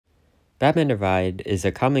Batman the Ride is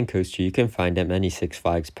a common coaster you can find at many Six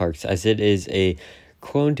Flags parks, as it is a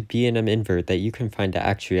cloned B&M invert that you can find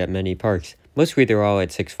actually at many parks. Mostly they're all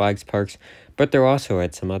at Six Flags parks, but they're also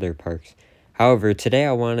at some other parks. However, today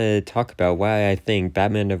I want to talk about why I think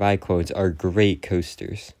Batman the Ride clones are great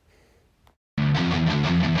coasters.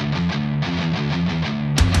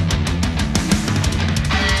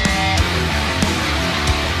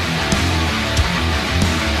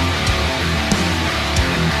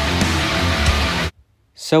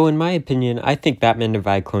 So in my opinion, I think Batman the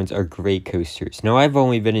Ride clones are great coasters. Now, I've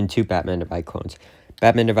only been in two Batman the Ride clones.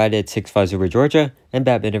 Batman the Ride at Six Flags Over Georgia, and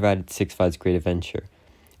Batman the Ride at Six Flags Great Adventure.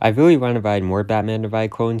 I really want to ride more Batman the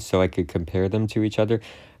Ride clones so I could compare them to each other.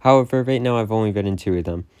 However, right now I've only been in two of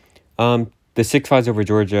them. The Six Flags Over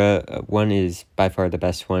Georgia one is by far the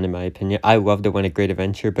best one in my opinion. I love the one at Great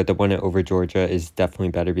Adventure, but the one at Over Georgia is definitely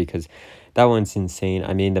better because that one's insane.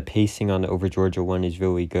 I mean, the pacing on the Over Georgia one is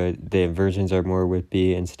really good. The inversions are more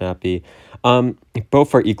whippy and snappy.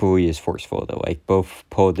 Both are equally as forceful though. Like, both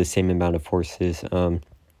pull the same amount of forces.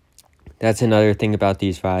 That's another thing about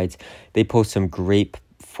these rides. They pull some great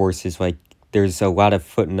forces. Like, there's a lot of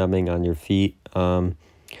foot numbing on your feet.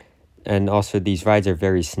 And also, these rides are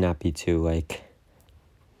very snappy, too. Like,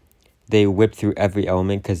 they whip through every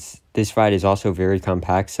element, because this ride is also very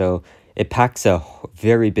compact, so it packs a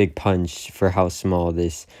very big punch for how small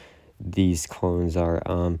these clones are.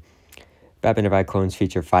 Batman the Ride clones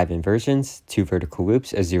feature 5 inversions, 2 vertical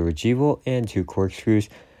loops, a 0 G-roll, and 2 corkscrews.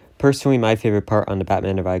 Personally, my favorite part on the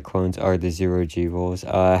Batman the Ride clones are the 0 G-rolls.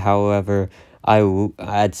 However,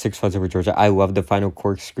 at Six Flags Over Georgia, I love the final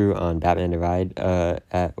corkscrew on Batman the Ride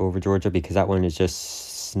at Over Georgia, because that one is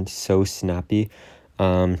just so snappy.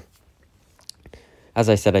 As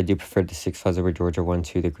I said, I do prefer the Six Flags Over Georgia one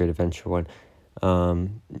to the Great Adventure one,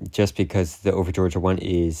 just because the Over Georgia one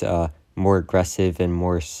is more aggressive and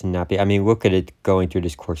more snappy. I mean, look at it going through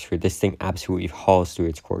this corkscrew. This thing absolutely hauls through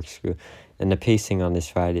its corkscrew. And the pacing on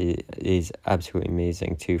this ride is absolutely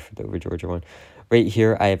amazing, too, for the Over Georgia one. Right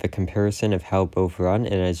here, I have a comparison of how both run,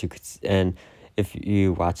 and as you could, and if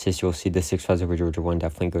you watch this, you'll see the Six Flags Over Georgia one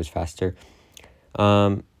definitely goes faster.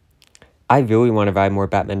 I really want to ride more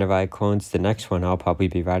Batman the Ride clones. The next one I'll probably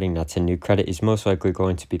be riding, that's a new credit, is most likely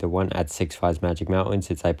going to be the one at Six Flags Magic Mountain,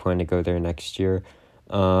 since I plan to go there next year.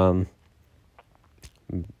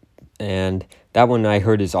 And that one I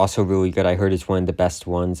heard is also really good. I heard it's one of the best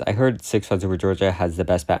ones. I heard Six Flags Over Georgia has the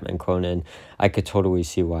best Batman clone, and I could totally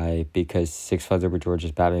see why, because Six Flags Over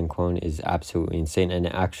Georgia's Batman clone is absolutely insane, and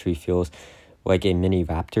it actually feels like a mini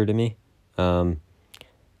Raptor to me.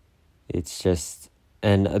 It's just,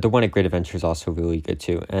 and the one at Great Adventure is also really good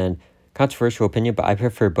too. And controversial opinion, but I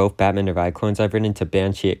prefer both Batman the Ride clones I've ridden to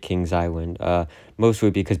Banshee at Kings Island, mostly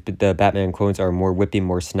because the Batman clones are more whippy,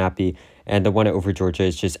 more snappy, and the one at Over Georgia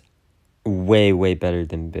is just way better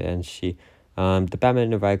than Banshee. The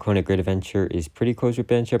Batman the Ride clone at Great Adventure is pretty close with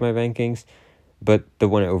Banshee at my rankings, but the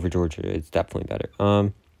one at Over Georgia is definitely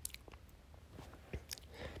better.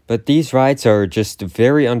 But these rides are just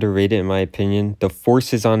very underrated in my opinion. The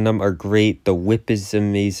forces on them are great. The whip is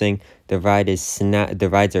amazing. The rides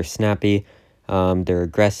are snappy. They're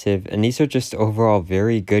aggressive, and these are just overall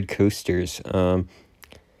very good coasters.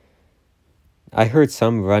 I heard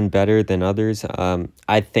some run better than others.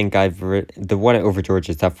 I think the one at Over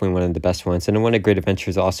Georgia is definitely one of the best ones, and the one at Great Adventure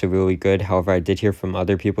is also really good. However, I did hear from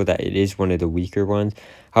other people that it is one of the weaker ones.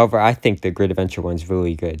 However, I think the Great Adventure one's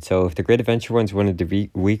really good. So if the Great Adventure one's one of the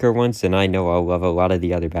weaker ones, then I know I'll love a lot of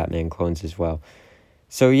the other Batman clones as well.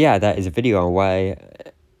 So yeah, that is a video on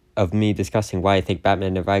of me discussing why I think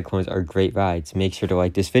Batman the Ride clones are great rides. Make sure to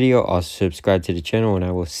like this video, also subscribe to the channel, and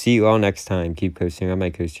I will see you all next time. Keep coasting on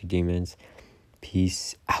my coaster demons.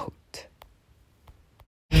 Peace out.